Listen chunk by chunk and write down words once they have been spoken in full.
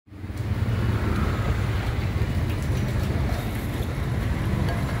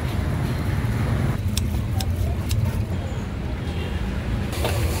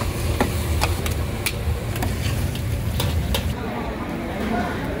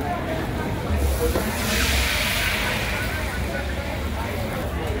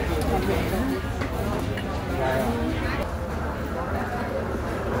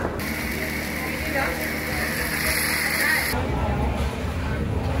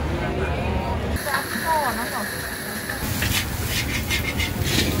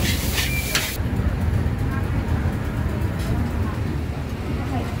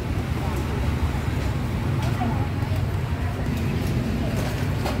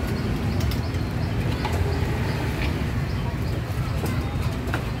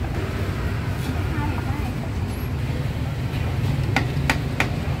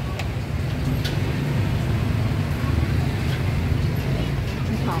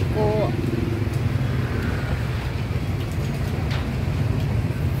cô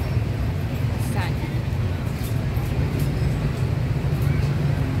sạch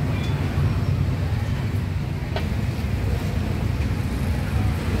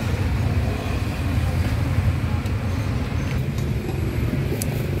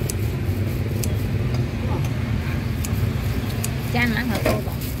chan mà hả cô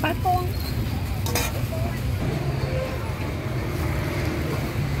bảo ba con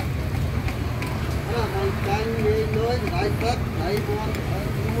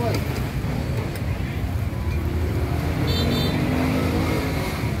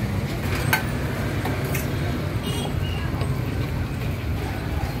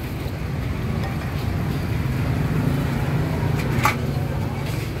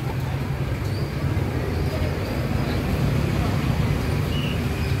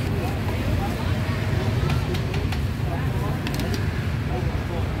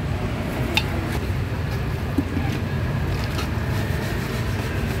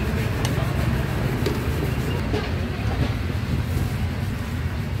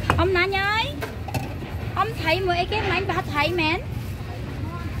ông nãy ơi ông thấy một cái máy bà thấy mến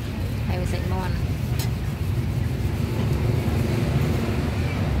thầy sẽ ngon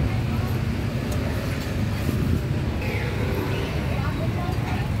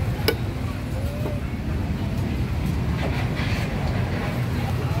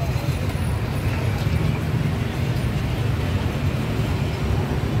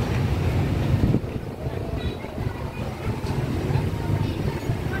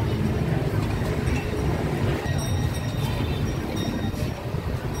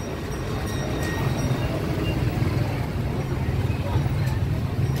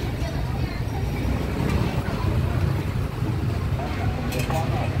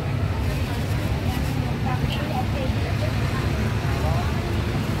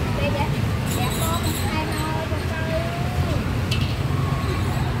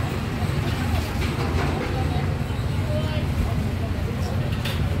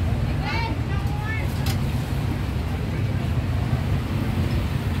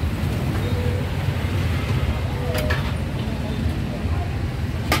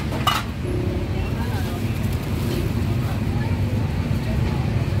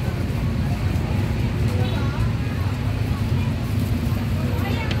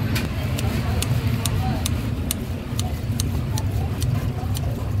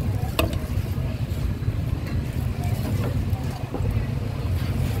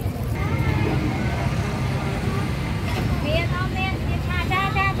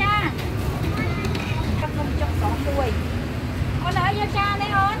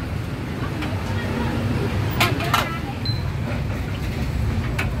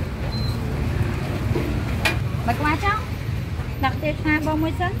bạch qua cháu đặt tiền xa bao nhiêu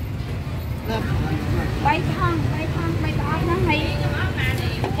cent bay thon bay tỏi nó mì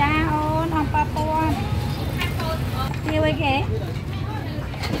cha ôn ông papa tiêu ấy kìa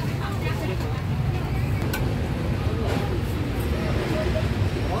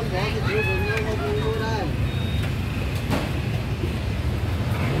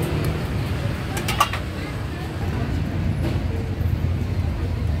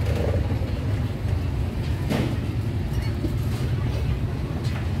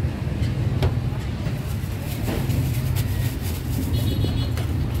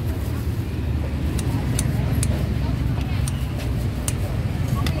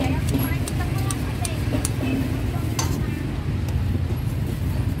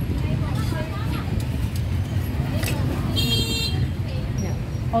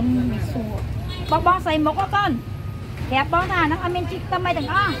mì xùa bong xay một con kẹp bong thà nó ăn men chích tâm mấy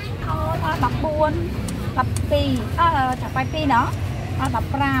thằng đập buồn đập pì chả phải pì nữa đập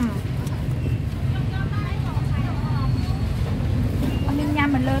ram mình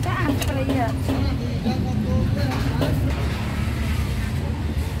nhằm mình lơ cái ăn cái gì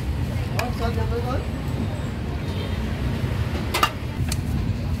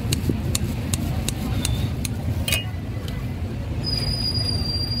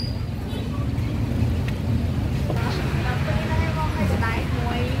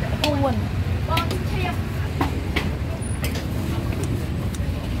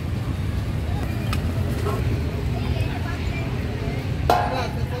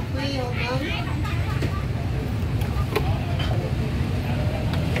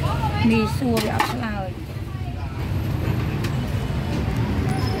mì xua với ốc lời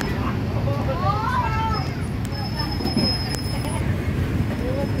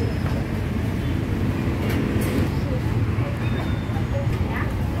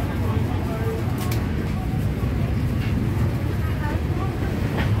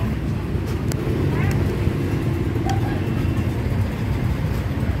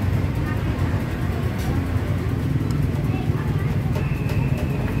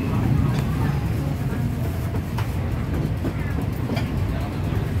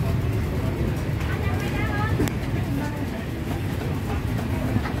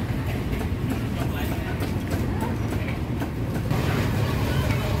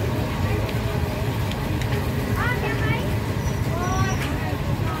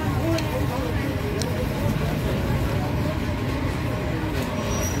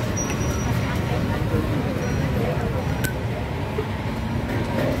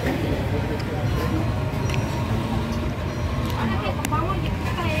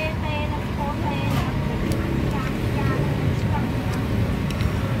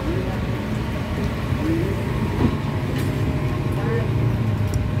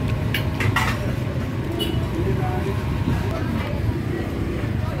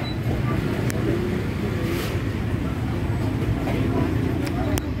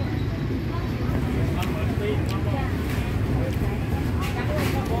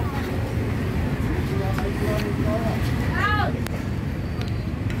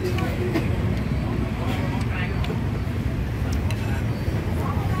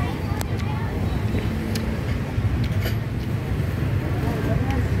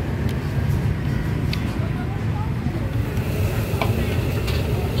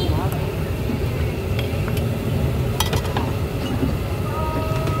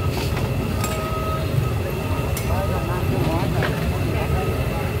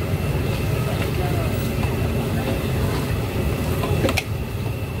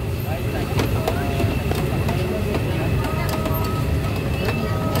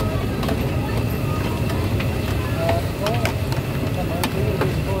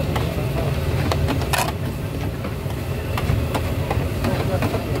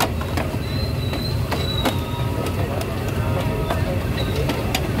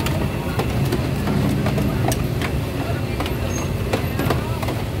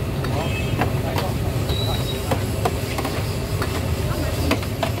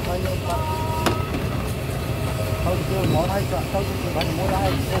món hay chọn tôi chỉ bán mua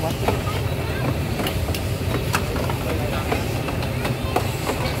lại tôi bán mà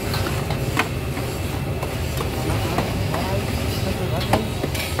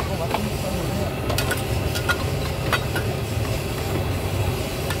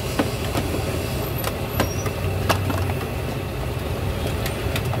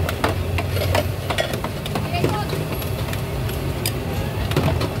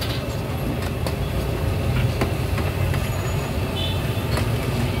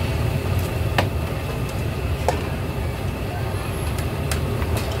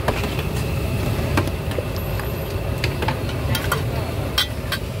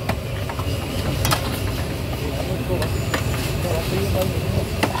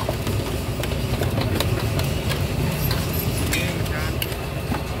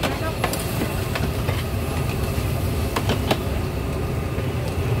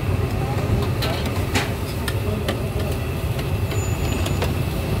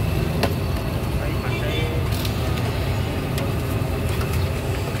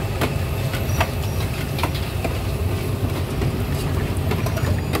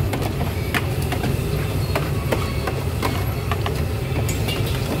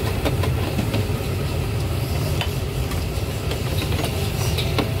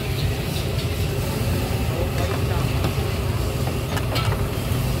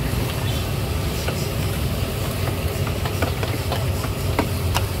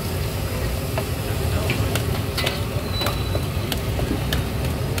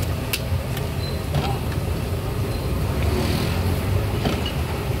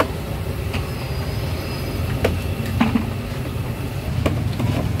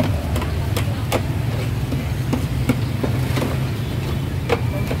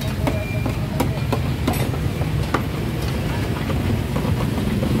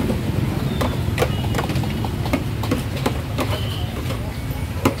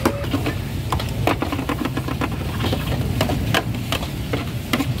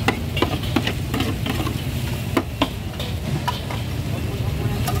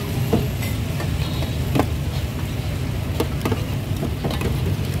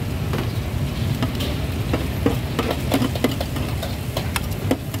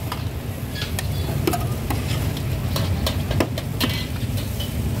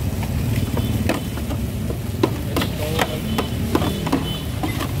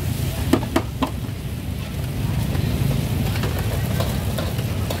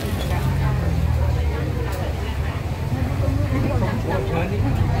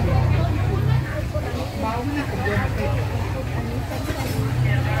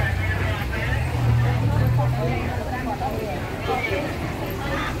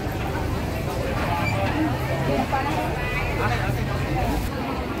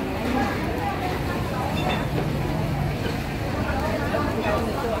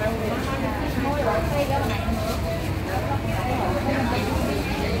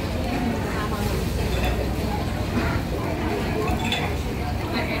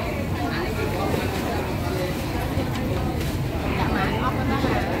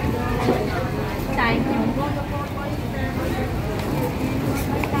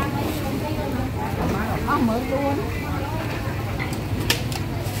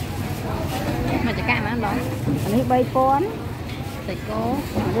จะกล้ามาหรอ อันนี้ใบก้อน ใส่โก้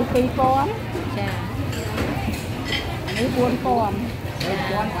อันนี้ปีก้อน จ้า อันนี้บวนก้อนใบ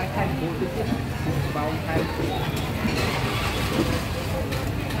ก้อนใบไข่ปูติ๊กเบาไข่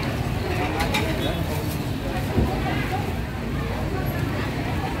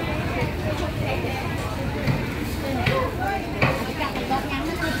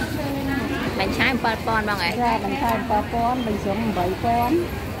bánh trái một con bao ngày? Ra bánh trái một con, bánh sống 7 con.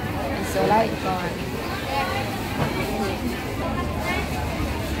 Bánh số 7 con.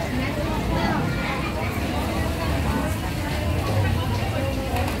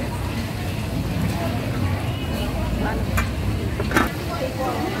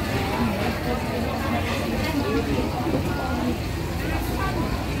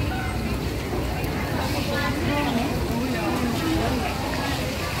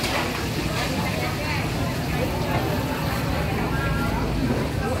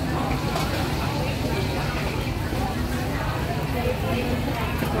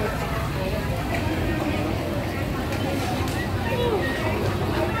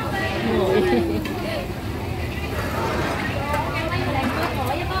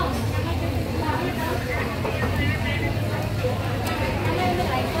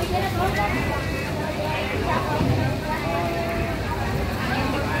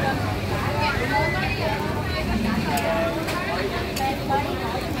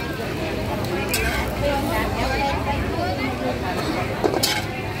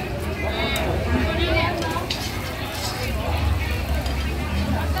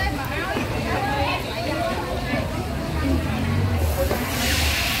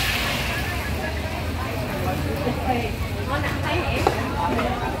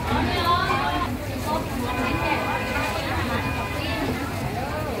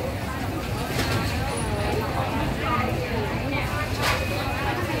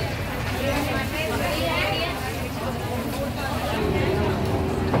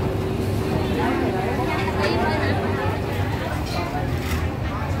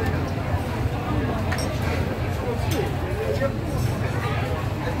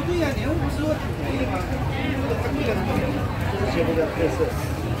 对呀，你又不是说土地嘛，这些这个特色，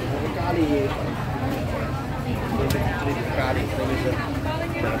咖喱，这里咖喱，这里是。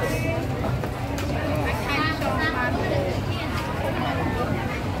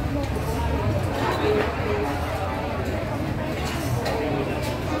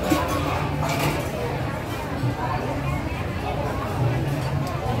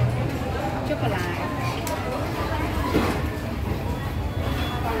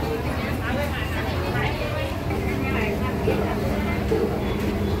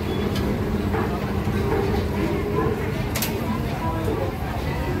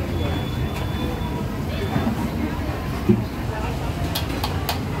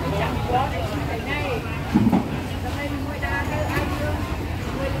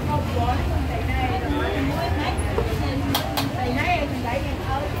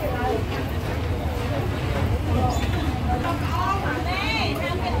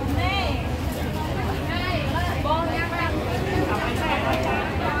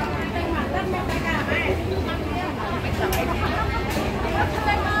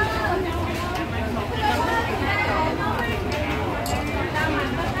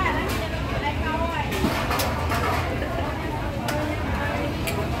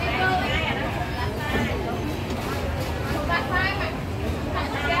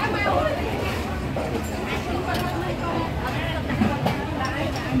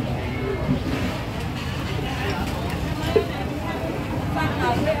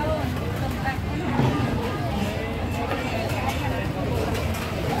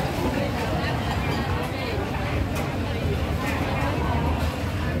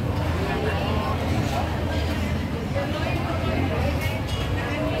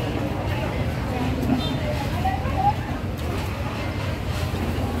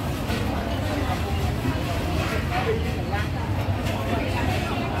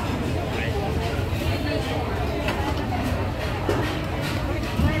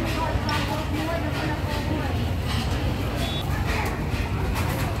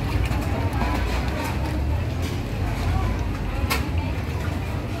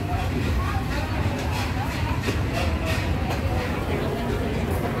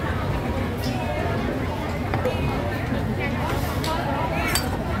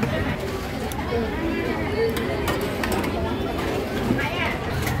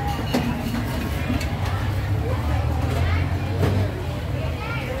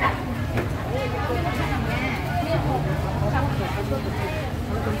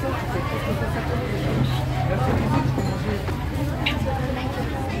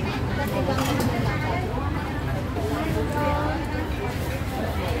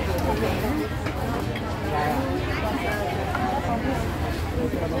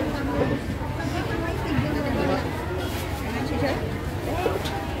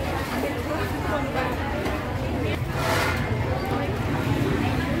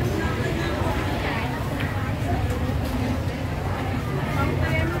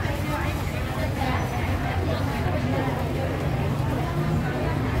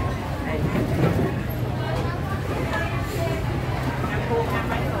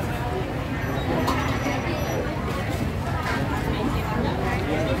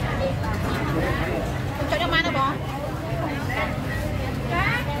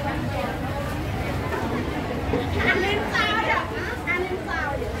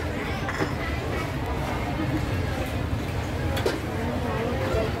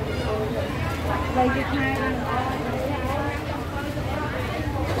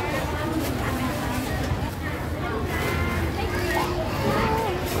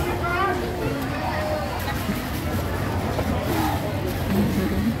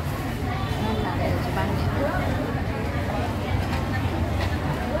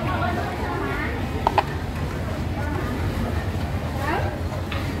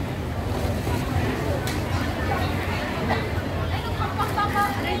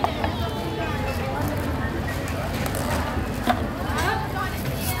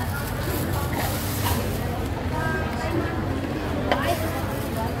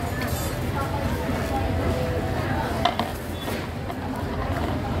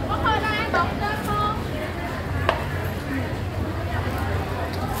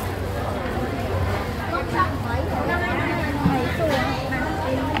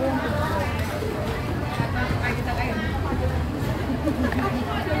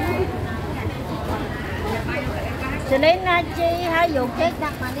Cho nên là chi hai dụng chết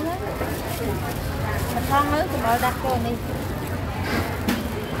đặt mà đi hết. Mình con nước thì gọi đặt rồi đi.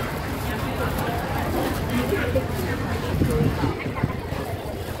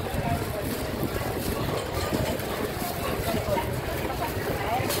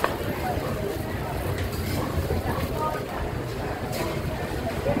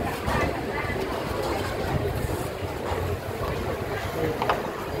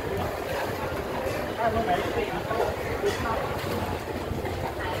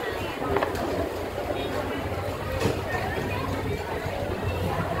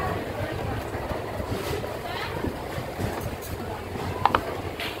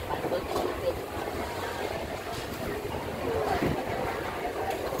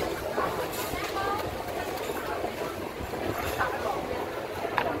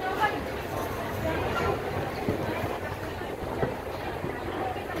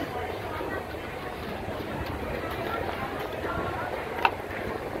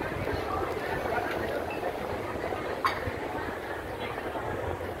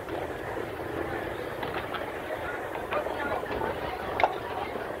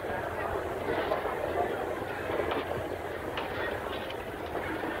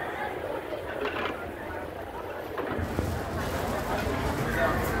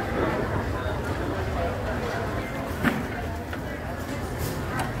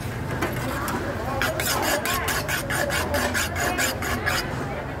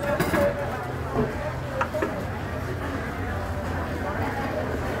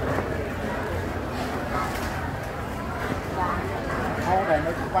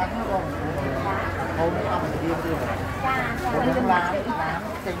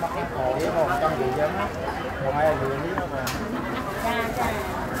 cây mặt hàng cổ với một trong người dân á, còn ai là người lý đó mà.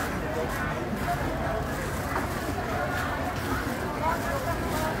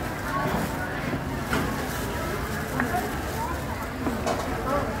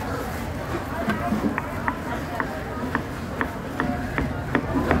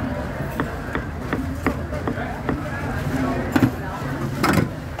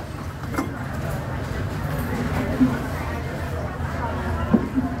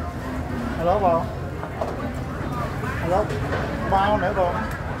 Hello Boeung. Hello. Bao nữa Boeung.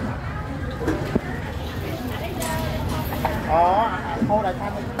 Cô đại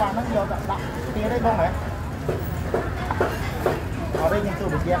thanh qua nó vô đặt kia đấy Boeung hả? Ở đây nhưng tôi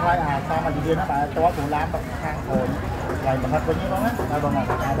bị gian lại sao mà gì kia nó bà cho cụ làm bậc hàng hồn lại mà thật bao nhiêu Boeung á? Đây Boeung này,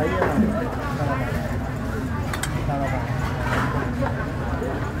 thấy sao rồi.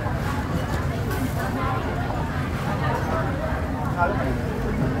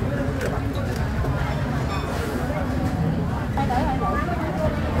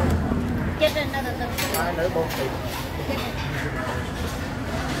 Chết lên đây từ Hai nữ bột thịt.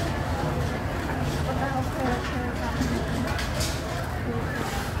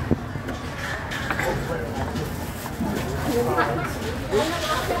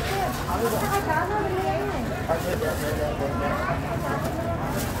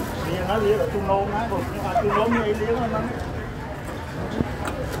 Nó liếc là chung nôn á, nhưng mà chung nôn như liếc nó.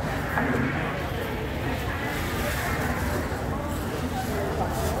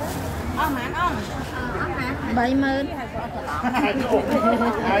 bảy mươi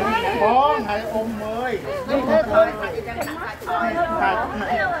hai ôm mới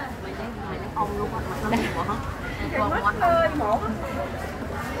bông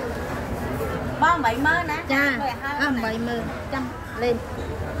 70 nè cha 70 trăm lên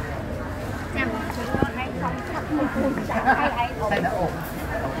trăm hay không hay nó ôm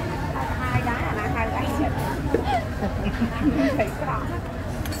hai đá là hai ấy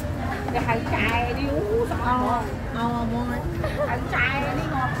hai chai đi uống sao ngon hai chai đi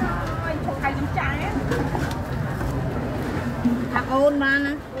ngọt thôi chục hai chai á thật ôn mà nè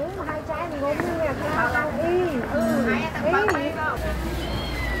uống hai chai thì uống nha ăn hai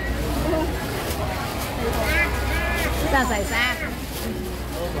ta xảy ra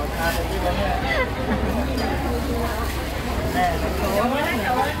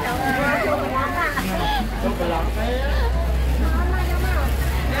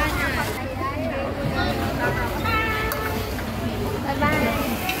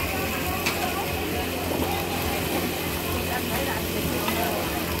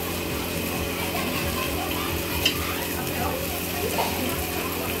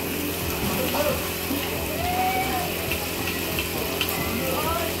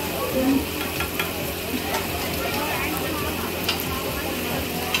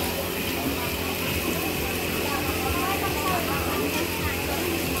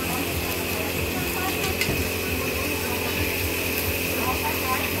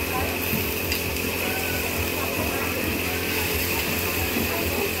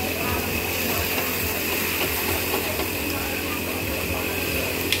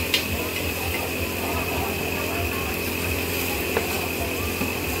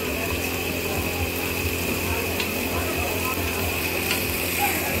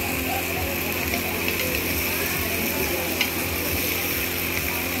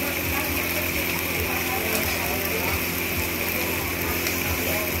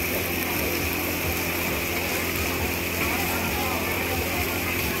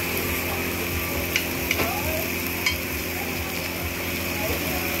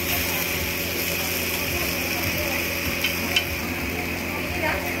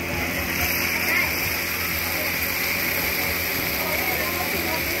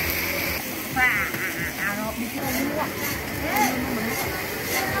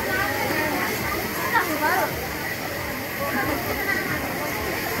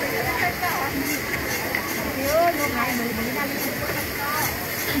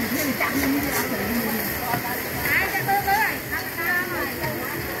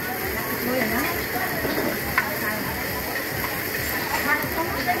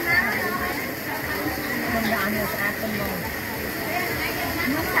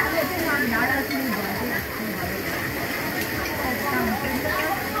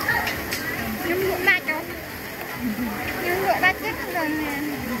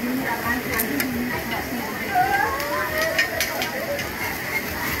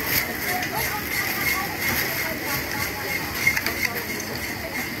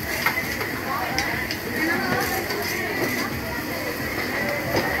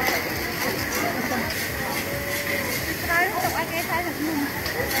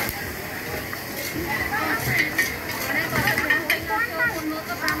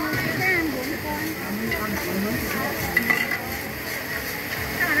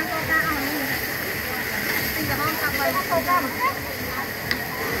Vậy nó câu ca một cách.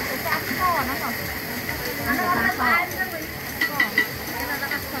 Cái ăn to nó còn. Nó ăn to.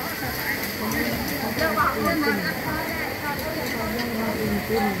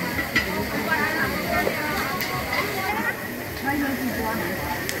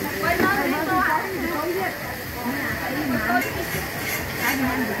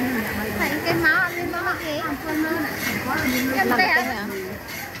 Thành cái máu ăn lên máu gì? Cái tẻ hả?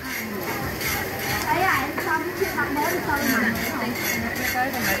 Đấy à, em xong chiếc mặt mới xong mà.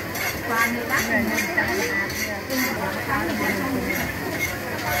 Và người bác người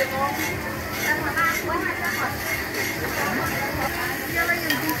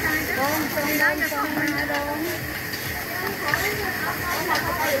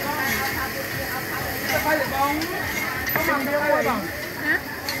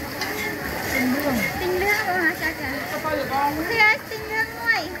Tinh lương không hả cha cha? Thì ấy tinh lương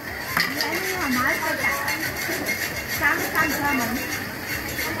ngoài. đấy như mà nói thôi cả. Sáng cho mình.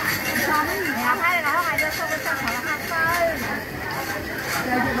 Cho nó nhà hay là nó hay cho không có cho nó ăn thôi.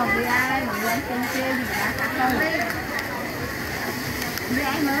 Rồi thì một người ai mà người trên kia thì đã ăn thôi. Người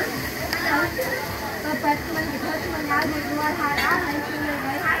ai mới? Tôi bật mình thì thôi mình nói một người hai đó lấy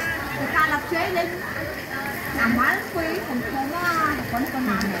hai. Người ta lập chế lên. Làm quá quý cũng không có con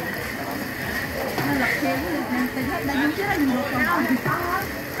nào này. Nên lập chế mình tính hết đây nhưng chứ là nhiều con nào thì có.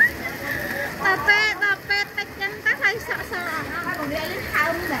 Bà pet tách chân ta thấy sợ sợ. Còn đi lấy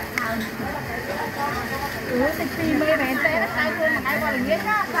không để không. Thì tìm mê mẹ té nó tay luôn mà ai qua là nghiến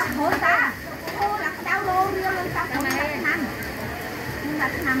á. Sao hối ta. Ô là đau luôn đi lên sao không đặt năm. Nhưng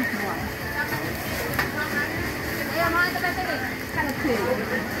đặt năm rồi. Đây nói cho bé đi. Cái là thủy.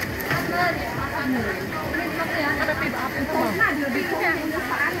 Ăn lên. Ăn người. Nên không đi ăn. Không mà vừa bị không ăn nó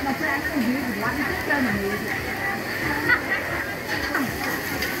phá nhưng mà chơi ăn không gì thì lắm chứ chơi mà nhiều.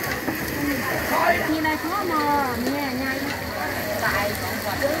 Nhìn này khó mà nghe nhanh. Tại còn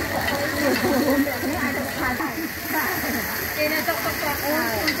vật. Thấy ai được khai thải. Cái này chọc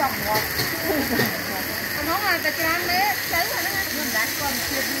chọc ngọt. Nó là cái ăn đấy, đấy là nó. Mình đã còn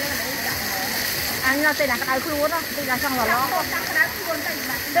chưa biết là đấy chọc ngọt. Anh là tên là cái đáy luôn á, tên là trong là nó. Cái đá luôn đây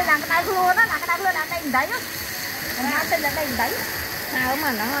là Tên là cái đáy luôn á, là cái đáy luôn là tên đấy á. Nó tên là tên đấy. Sao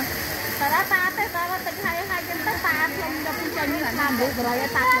mà nó. Ta ta tới ta tính hai chân tới ta không được chân như là nam vụ rồi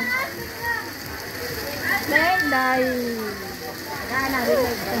ta luôn. Đến đây. Cái nào đi đây.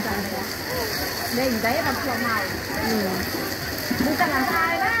 Đây đấy bằng chuột màu. Đi ta làm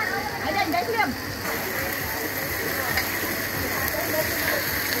sai